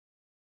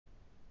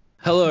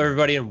Hello,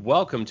 everybody, and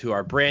welcome to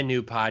our brand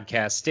new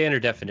podcast,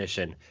 Standard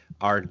Definition,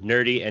 our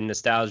nerdy and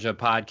nostalgia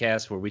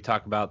podcast where we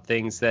talk about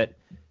things that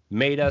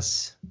made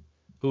us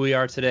who we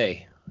are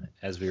today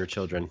as we were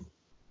children.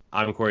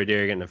 I'm Corey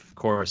Derrigan, and of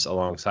course,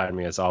 alongside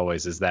me, as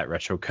always, is that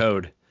retro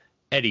code,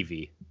 Eddie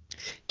V.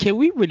 Can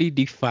we really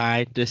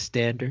define the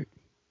standard?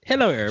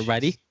 Hello,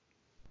 everybody.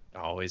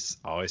 Always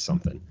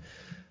something.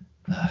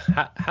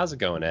 How's it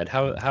going, Ed?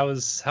 How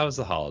was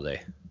the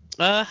holiday?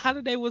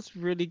 Holiday was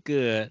really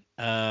good.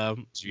 Did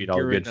you eat all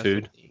the good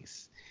food?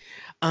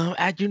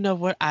 You know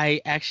what?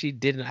 I actually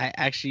didn't. I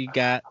actually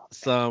got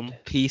some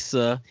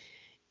pizza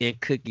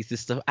and cookies and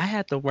stuff. I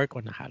had to work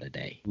on the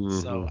holiday,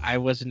 so I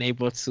wasn't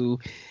able to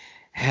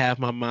have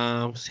my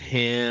mom's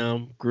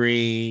ham,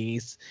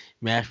 greens,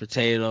 mashed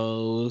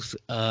potatoes,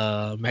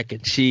 mac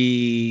and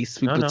cheese,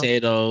 sweet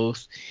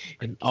potatoes,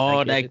 and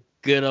all that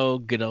good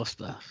old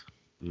stuff.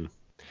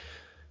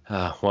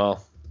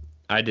 Well,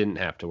 I didn't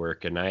have to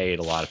work, and I ate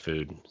a lot of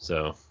food.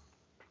 So,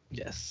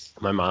 yes,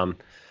 my mom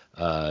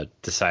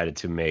decided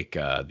to make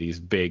these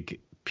big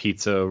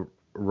pizza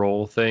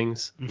roll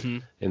things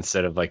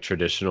instead of like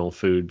traditional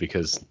food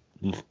because,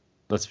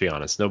 let's be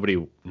honest, nobody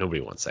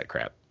wants that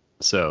crap.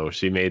 So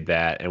she made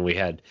that, and we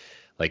had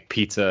like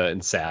pizza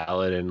and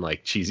salad and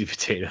like cheesy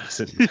potatoes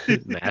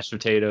and mashed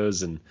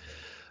potatoes, and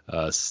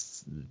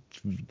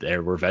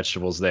there were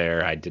vegetables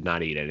there. I did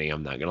not eat any.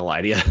 I'm not gonna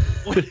lie to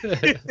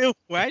you.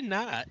 Why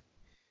not?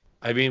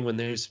 I mean, when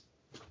there's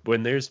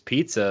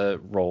pizza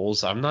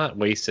rolls, I'm not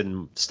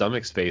wasting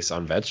stomach space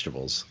on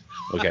vegetables.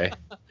 Okay.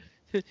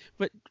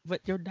 but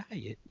your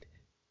diet.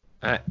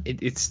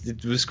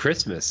 It was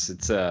Christmas.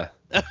 It's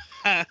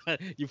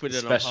you put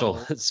it special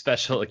on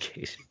special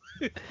occasion.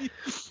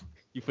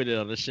 You put it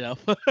on the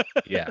shelf.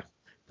 Yeah.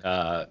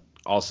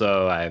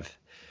 Also,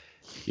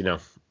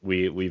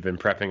 we've been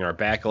prepping our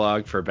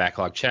backlog for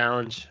backlog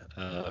challenge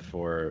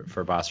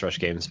for Boss Rush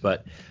games,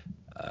 but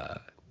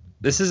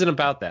this isn't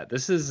about that.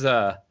 This is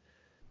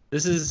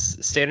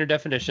Standard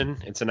Definition.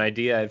 It's an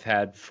idea I've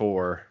had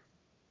for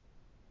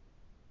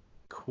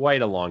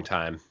quite a long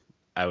time,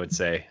 I would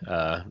say,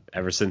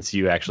 ever since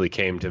you actually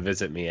came to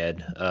visit me, Ed,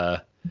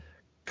 a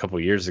couple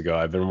years ago.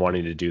 I've been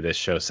wanting to do this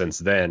show since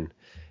then,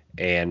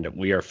 and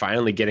we are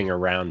finally getting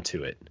around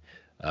to it.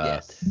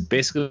 Yes.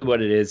 Basically,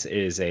 what it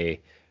is a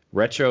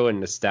retro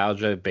and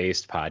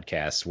nostalgia-based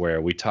podcast where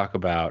we talk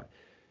about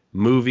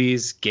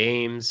movies,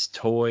 games,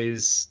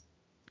 toys,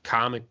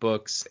 comic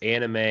books,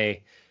 anime,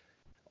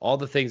 all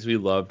the things we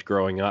loved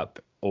growing up,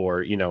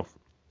 or,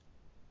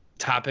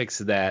 topics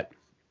that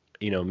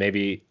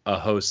maybe a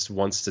host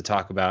wants to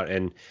talk about,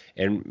 and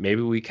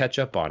maybe we catch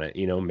up on it.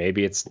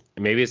 Maybe it's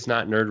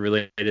not nerd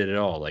related at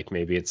all. Like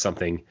maybe it's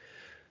something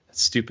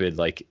stupid,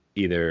 like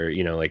either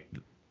like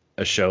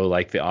a show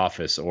like The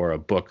Office or a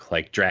book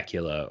like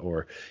Dracula,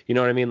 or you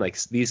know what I mean,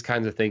 like these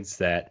kinds of things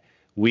that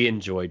we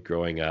enjoyed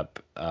growing up,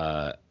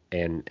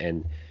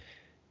 and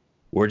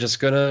we're just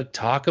gonna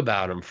talk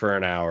about them for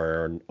an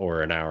hour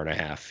or an hour and a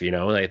half.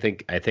 I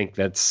think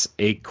that's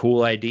a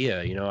cool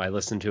idea. I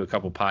listened to a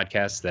couple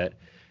podcasts that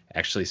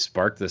actually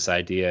sparked this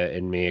idea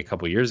in me a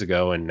couple years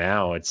ago, and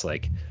now it's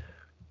like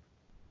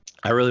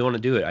I really want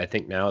to do it. I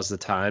think now is the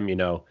time.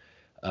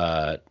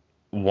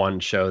 One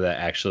show that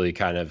actually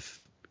kind of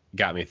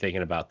got me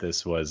thinking about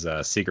this was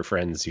Secret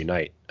Friends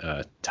Unite.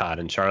 Todd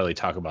and Charlie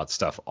talk about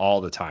stuff all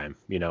the time,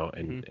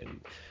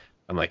 and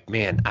I'm like,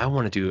 man, I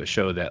want to do a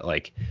show that,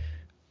 like,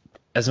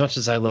 as much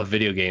as I love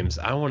video games,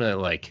 I want to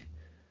like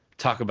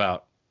talk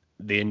about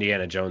the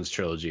Indiana Jones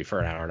trilogy for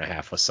an hour and a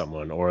half with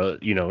someone, or the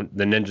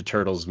Ninja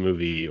Turtles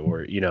movie,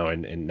 or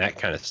and that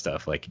kind of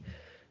stuff. Like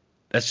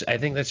I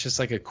think that's just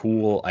like a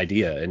cool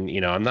idea, and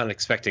I'm not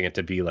expecting it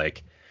to be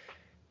like,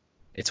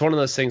 it's one of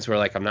those things where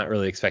like I'm not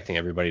really expecting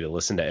everybody to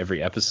listen to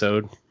every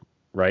episode,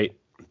 right?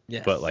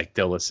 Yes. But like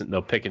they'll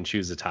pick and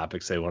choose the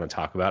topics they want to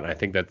talk about, and I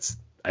think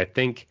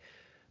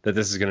that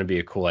this is going to be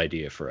a cool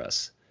idea for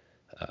us.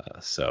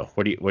 So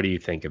what do you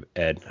think of,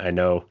 Ed? I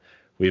know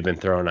we've been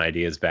throwing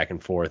ideas back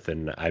and forth,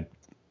 and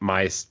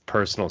my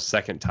personal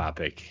second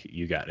topic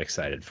you got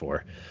excited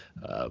for,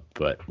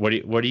 but what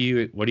are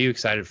you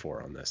excited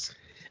for on this?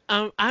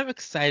 I'm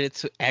excited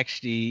to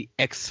actually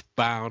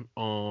expound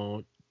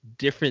on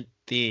different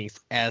things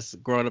as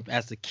growing up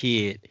as a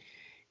kid,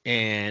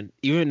 and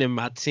even in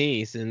my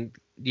teens, and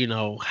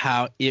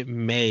how it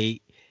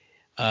made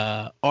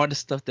all the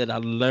stuff that I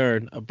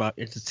learned about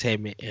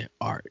entertainment and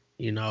art.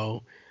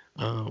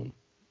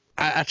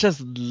 I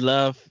just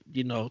love,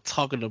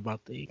 talking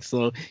about things.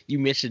 So you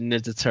mentioned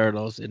Ninja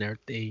Turtles and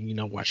everything,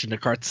 watching the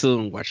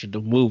cartoon, watching the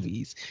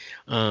movies.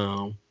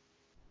 But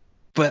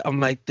I'm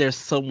like, there's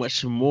so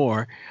much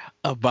more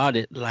about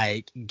it,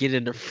 like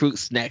getting the fruit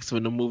snacks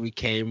when the movie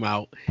came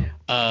out.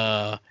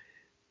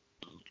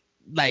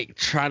 like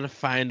trying to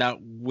find out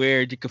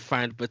where you could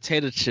find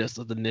potato chips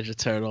of the Ninja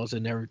Turtles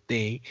and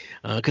everything.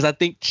 Because I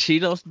think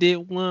Cheetos did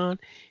one,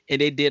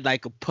 and they did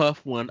like a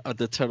puff one of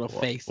the turtle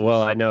faces.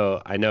 Well, I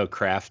know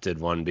Kraft did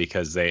one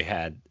because they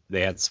had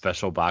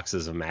special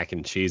boxes of mac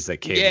and cheese that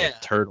came with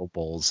turtle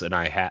bowls, and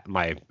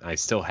I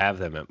still have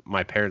them.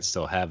 My parents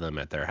still have them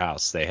at their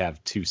house. They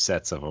have 2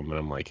 sets of them, and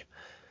I'm like,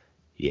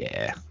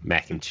 yeah,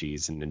 mac and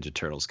cheese and Ninja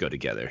Turtles go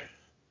together.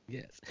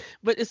 Yes,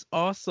 but it's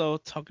also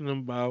talking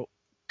about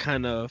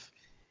kind of,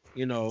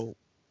 you know,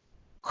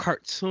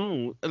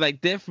 cartoon.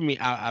 Like that for me,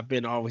 I've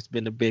always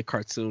been a big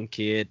cartoon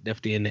kid,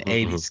 definitely in the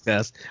 80s,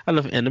 because I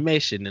love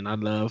animation and I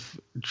love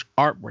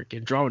artwork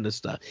and drawing and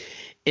stuff.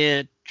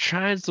 And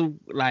trying to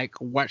like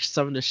watch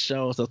some of the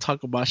shows or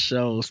talk about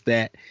shows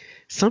that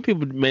some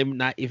people may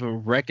not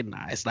even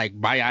recognize, like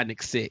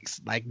Bionic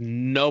 6. Like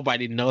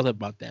nobody knows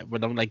about that.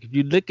 But I'm like, if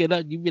you look it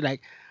up, you'd be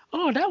like,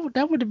 oh,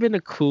 that would have been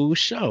a cool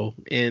show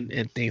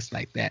and things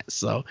like that.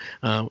 So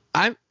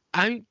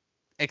I'm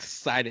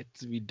excited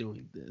to be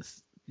doing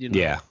this, you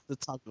know,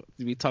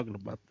 to be talking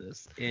about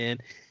this and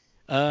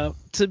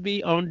to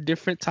be on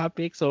different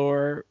topics,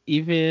 or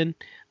even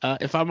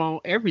if I'm on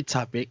every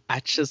topic,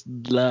 I just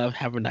love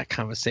having that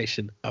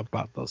conversation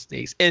about those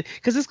things. And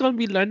because it's going to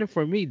be learning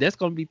for me, there's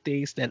going to be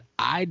things that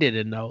I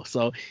didn't know.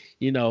 So,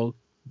 you know,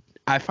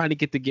 I finally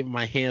get to get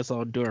my hands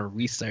on doing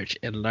research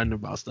and learn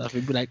about stuff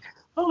and be like,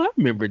 oh, I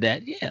remember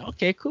that. Yeah.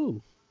 Okay,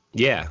 cool.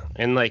 Yeah.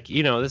 And like,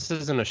 you know, this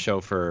isn't a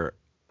show for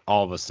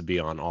all of us to be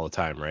on all the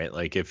time, right?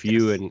 Like if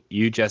you,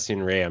 Jesse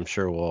and Ray, I'm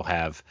sure we'll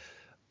have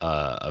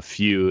a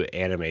few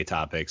anime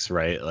topics,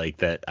 right? Like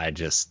that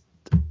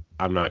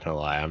I'm not going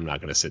to lie. I'm not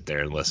going to sit there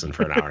and listen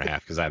for an hour and a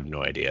half because I have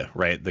no idea,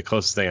 right? The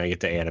closest thing I get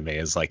to anime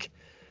is like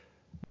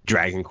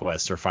Dragon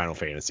Quest or Final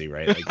Fantasy,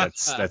 right? Like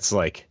sorry,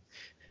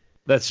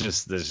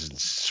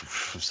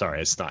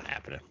 it's not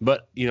happening.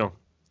 But, you know,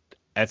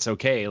 that's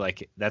okay.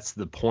 Like that's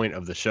the point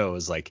of the show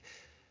is like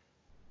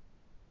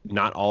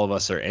not all of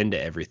us are into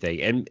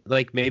everything. And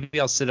like maybe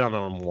I'll sit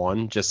on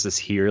one just to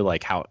hear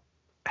like how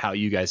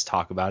you guys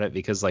talk about it,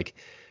 because like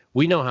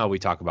we know how we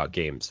talk about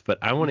games, but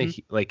I want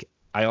to like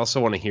I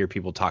also want to hear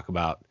people talk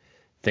about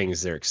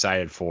things they're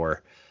excited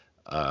for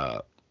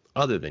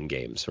other than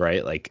games,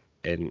 right? Like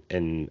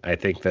and I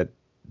think that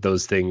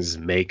those things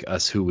make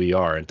us who we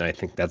are, and I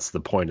think that's the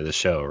point of the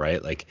show,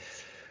 right? Like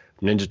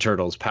Ninja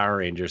Turtles, Power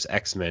Rangers,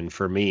 X-Men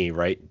for me,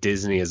 right?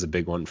 Disney is a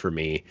big one for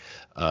me.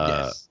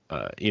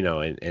 You know,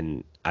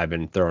 and I've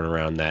been throwing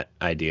around that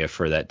idea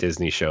for that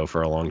Disney show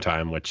for a long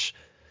time, which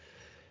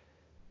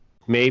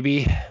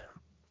maybe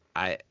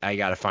I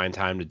got to find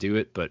time to do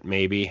it, but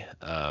maybe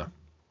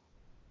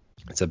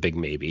it's a big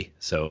maybe.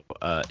 So,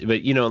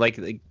 but you know,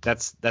 like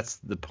that's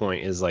the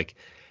point is like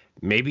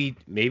maybe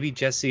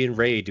Jesse and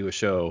Ray do a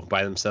show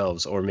by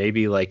themselves, or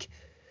maybe like,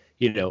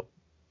 you know,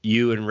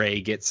 you and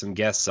Ray get some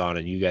guests on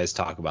and you guys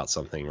talk about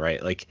something,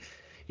 right? Like,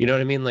 you know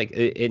what I mean? Like,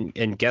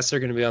 and guests are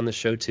going to be on the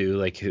show too.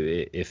 Like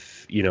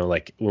if, you know,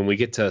 like when we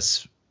get to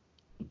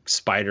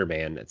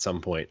Spider-Man at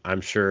some point, I'm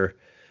sure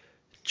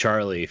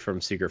Charlie from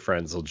Secret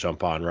Friends will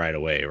jump on right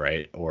away.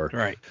 Right. Or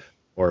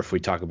if we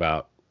talk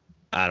about,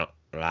 I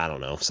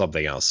don't know,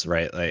 something else,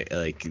 right?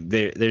 Like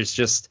there's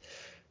just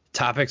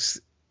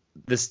topics.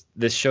 This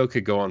show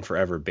could go on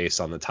forever based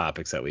on the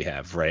topics that we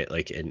have. Right.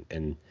 Like,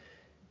 and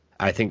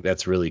I think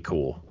that's really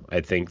cool.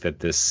 I think that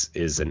this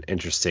is an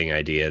interesting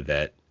idea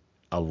that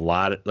a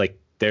lot of, like,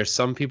 there's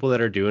some people that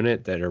are doing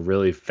it that are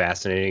really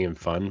fascinating and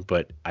fun,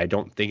 but I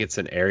don't think it's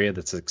an area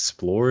that's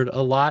explored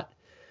a lot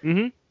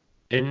in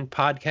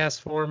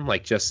podcast form,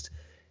 like just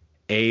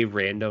a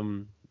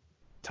random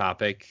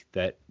topic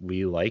that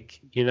we like,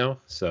 you know?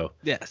 So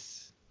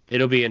yes,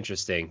 it'll be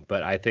interesting,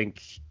 but I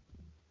think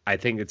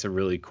it's a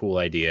really cool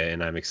idea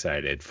and I'm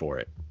excited for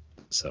it.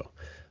 So,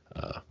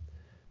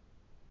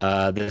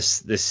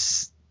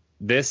 this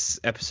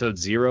episode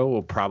 0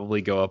 will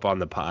probably go up on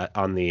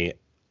the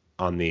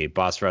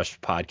Boss Rush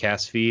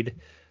podcast feed,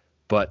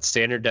 but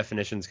Standard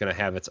Definition is going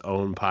to have its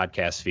own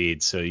podcast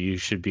feed, so you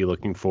should be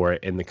looking for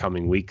it in the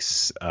coming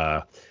weeks.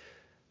 I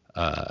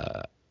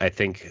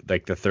think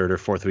like the 3rd or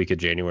 4th week of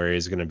January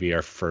is going to be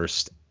our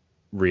first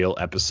real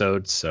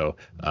episode. So,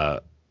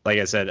 like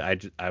I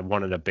said, I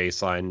wanted a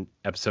baseline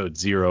episode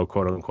 0,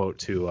 quote unquote,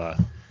 to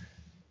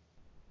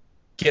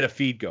get a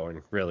feed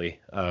going, really.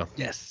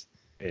 Yes.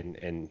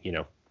 And you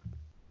know,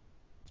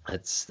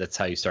 that's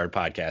how you start a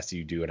podcast.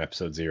 You do an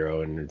episode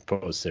 0 and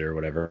post it or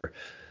whatever.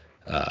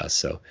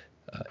 So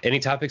any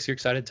topics you're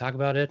excited to talk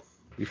about, Ed,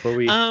 before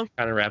we kind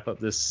of wrap up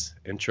this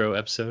intro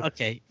episode?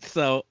 Okay.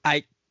 So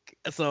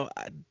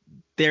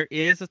there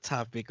is a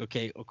topic.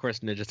 Okay. Of course,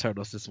 Ninja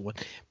Turtles is one,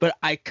 but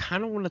I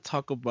kind of want to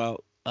talk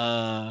about,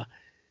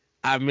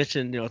 I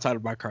mentioned, you know, talking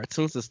about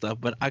cartoons and stuff,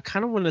 but I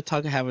kind of want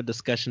to have a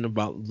discussion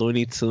about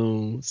Looney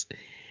Tunes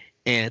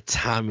and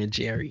Tom and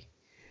Jerry.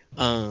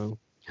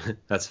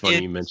 That's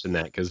funny you mentioned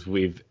that, because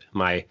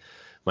my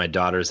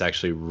daughter's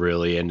actually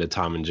really into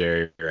Tom and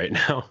Jerry right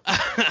now.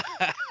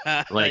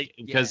 Like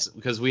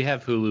because we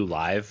have Hulu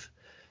Live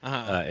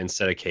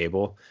instead of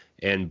cable,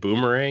 and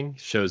Boomerang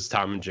shows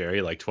Tom and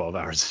Jerry like 12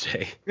 hours a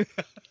day.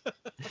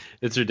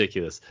 It's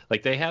ridiculous.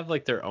 Like they have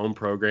like their own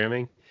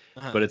programming,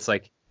 but it's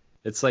like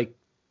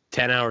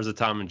 10 hours of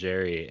Tom and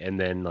Jerry, and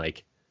then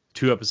like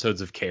 2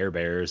 episodes of Care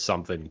Bears,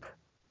 something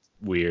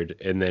weird,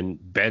 and then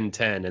Ben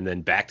 10, and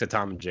then back to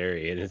Tom and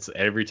Jerry, and it's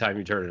every time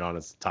you turn it on,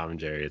 it's Tom and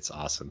Jerry. It's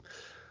awesome.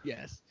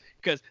 Yes,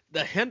 because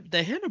the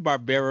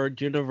Hanna-Barbera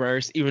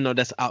universe, even though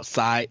that's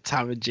outside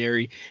Tom and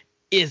Jerry,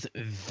 is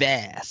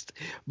vast.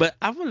 But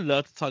I would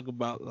love to talk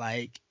about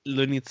like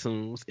Looney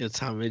Tunes and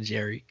Tom and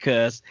Jerry,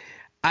 because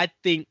I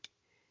think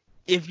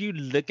if you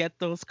look at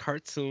those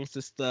cartoons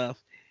and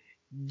stuff,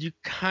 you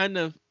kind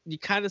of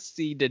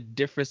see the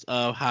difference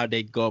of how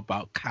they go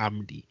about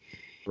comedy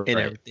and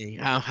everything,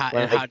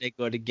 how they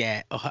go to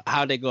gag,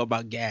 how they go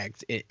about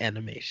gags in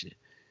animation.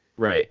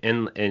 Right,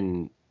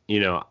 and you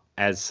know,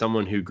 as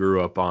someone who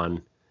grew up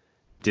on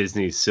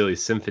Disney's Silly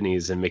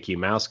Symphonies and Mickey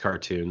Mouse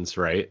cartoons,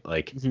 right?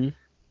 Like,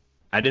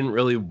 I didn't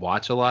really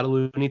watch a lot of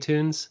Looney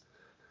Tunes,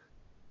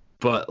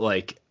 but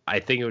like, I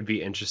think it would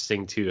be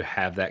interesting to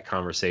have that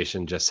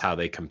conversation, just how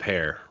they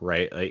compare,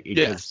 right? Like,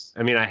 yes.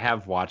 I mean, I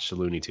have watched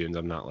Looney Tunes.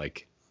 I'm not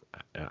like,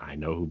 I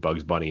know who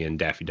Bugs Bunny and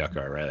Daffy Duck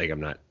are, right? Like, I'm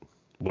not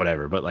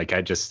whatever, but like,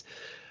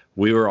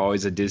 we were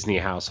always a Disney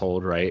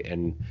household, right?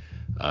 And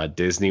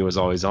Disney was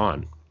always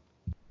on.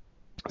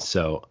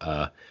 So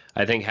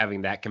I think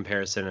having that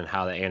comparison and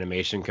how the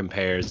animation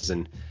compares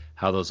and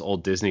how those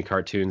old Disney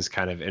cartoons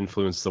kind of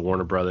influence the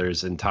Warner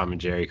Brothers and Tom and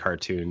Jerry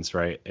cartoons,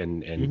 right?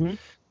 And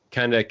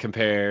kind of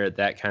compare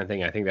that kind of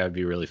thing. I think that would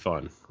be really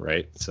fun,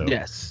 right? So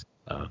yes.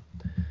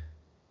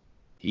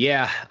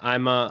 Yeah,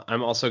 I'm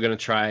also going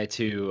to try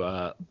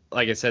to,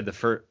 like I said,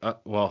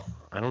 well,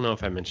 I don't know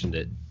if I mentioned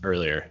it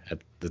earlier at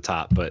the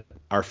top, but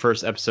our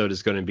first episode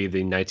is going to be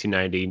the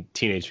 1990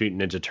 Teenage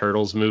Mutant Ninja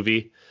Turtles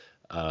movie.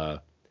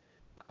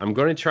 I'm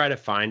going to try to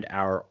find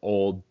our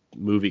old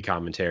movie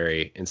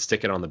commentary and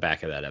stick it on the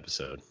back of that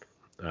episode.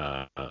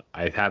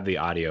 I have the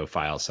audio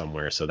file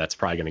somewhere, so that's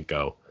probably going to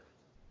go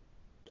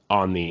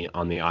on the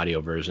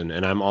audio version.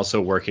 And I'm also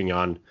working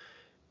on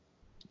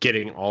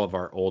getting all of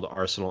our old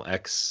Arsenal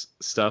X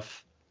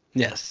stuff.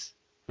 Yes.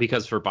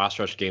 Because for Boss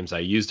Rush Games, I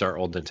used our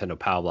old Nintendo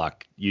Power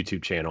Block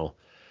YouTube channel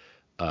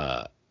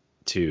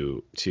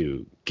to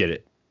get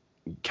it,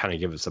 kind of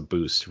give us a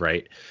boost,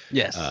 right?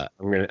 Yes.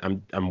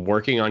 I'm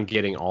working on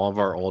getting all of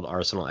our old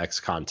Arsenal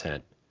X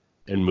content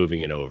and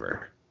moving it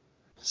over.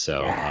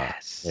 So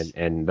yes.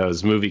 And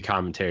those movie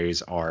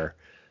commentaries are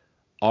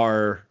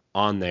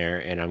on there,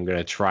 and I'm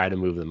gonna try to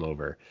move them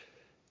over.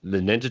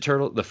 The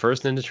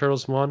first Ninja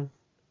Turtles one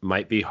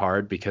might be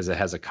hard because it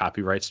has a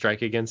copyright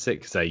strike against it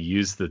because I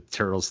used the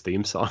Turtles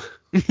theme song.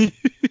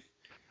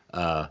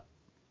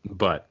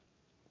 But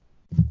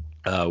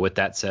with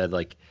that said,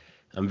 like,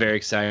 I'm very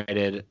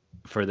excited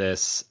for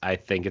this. I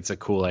think it's a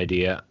cool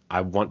idea.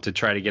 I want to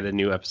try to get a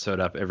new episode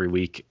up every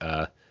week.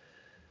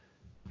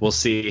 We'll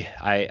see.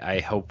 I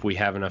hope we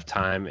have enough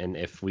time, and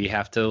if we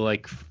have to,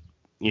 like,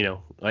 you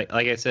know, like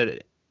I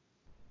said,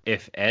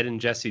 if Ed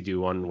and Jesse do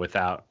one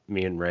without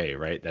me and Ray,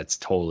 right? That's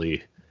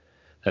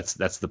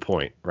the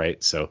point,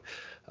 right? So,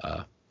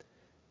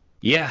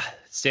 yeah,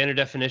 Standard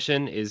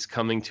Definition is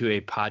coming to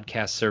a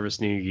podcast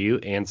service near you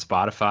and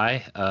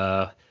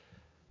Spotify.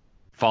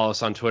 Follow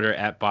us on Twitter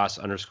at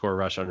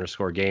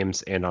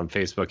boss_rush_games and on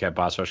Facebook at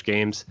Boss Rush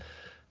Games.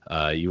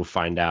 You'll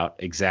find out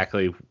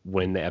exactly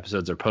when the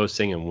episodes are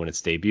posting and when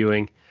it's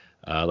debuting.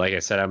 Like I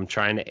said, I'm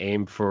trying to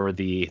aim for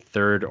the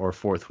 3rd or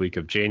 4th week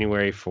of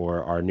January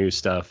for our new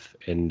stuff,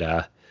 and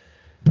I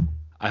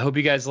hope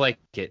you guys like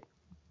it.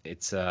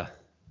 It's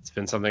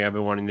been something I've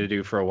been wanting to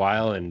do for a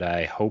while, and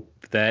I hope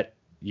that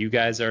you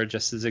guys are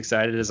just as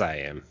excited as I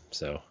am.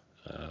 So,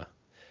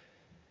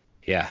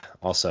 yeah.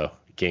 Also,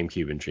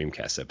 GameCube and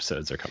Dreamcast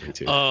episodes are coming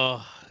too.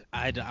 Oh,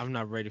 I'm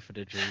not ready for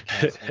the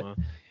Dreamcast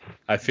one.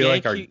 I feel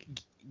like our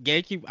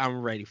GameCube,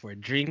 I'm ready for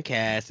it.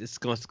 Dreamcast, it's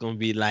going to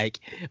be like,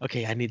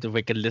 okay, I need to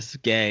make a list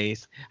of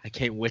games. I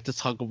can't wait to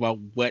talk about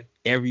what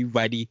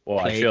everybody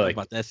played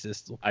about that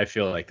system. I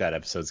feel like that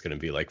episode's going to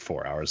be like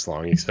 4 hours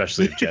long,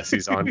 especially if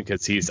Jesse's on,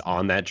 because he's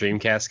on that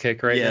Dreamcast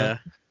kick right now,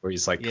 where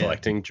he's like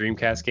collecting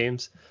Dreamcast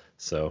games.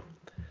 So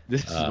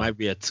this might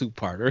be a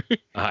 2-parter.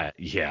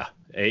 Yeah,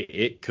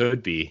 it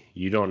could be.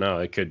 You don't know.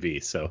 It could be.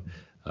 So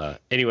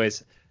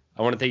anyways,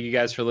 I want to thank you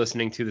guys for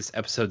listening to this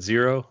episode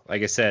 0.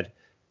 Like I said,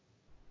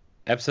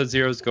 episode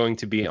 0 is going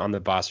to be on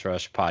the Boss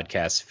Rush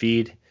podcast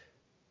feed,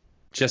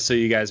 just so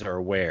you guys are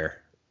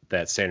aware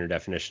that Standard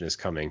Definition is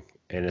coming,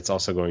 and it's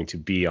also going to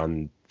be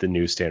on the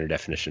new Standard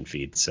Definition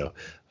feed. So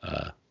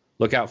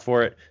look out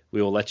for it.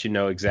 We will let you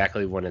know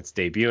exactly when it's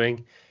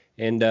debuting.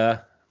 And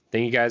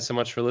thank you guys so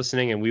much for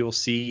listening, and we will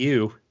see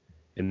you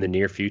in the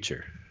near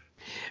future.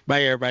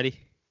 Bye, everybody.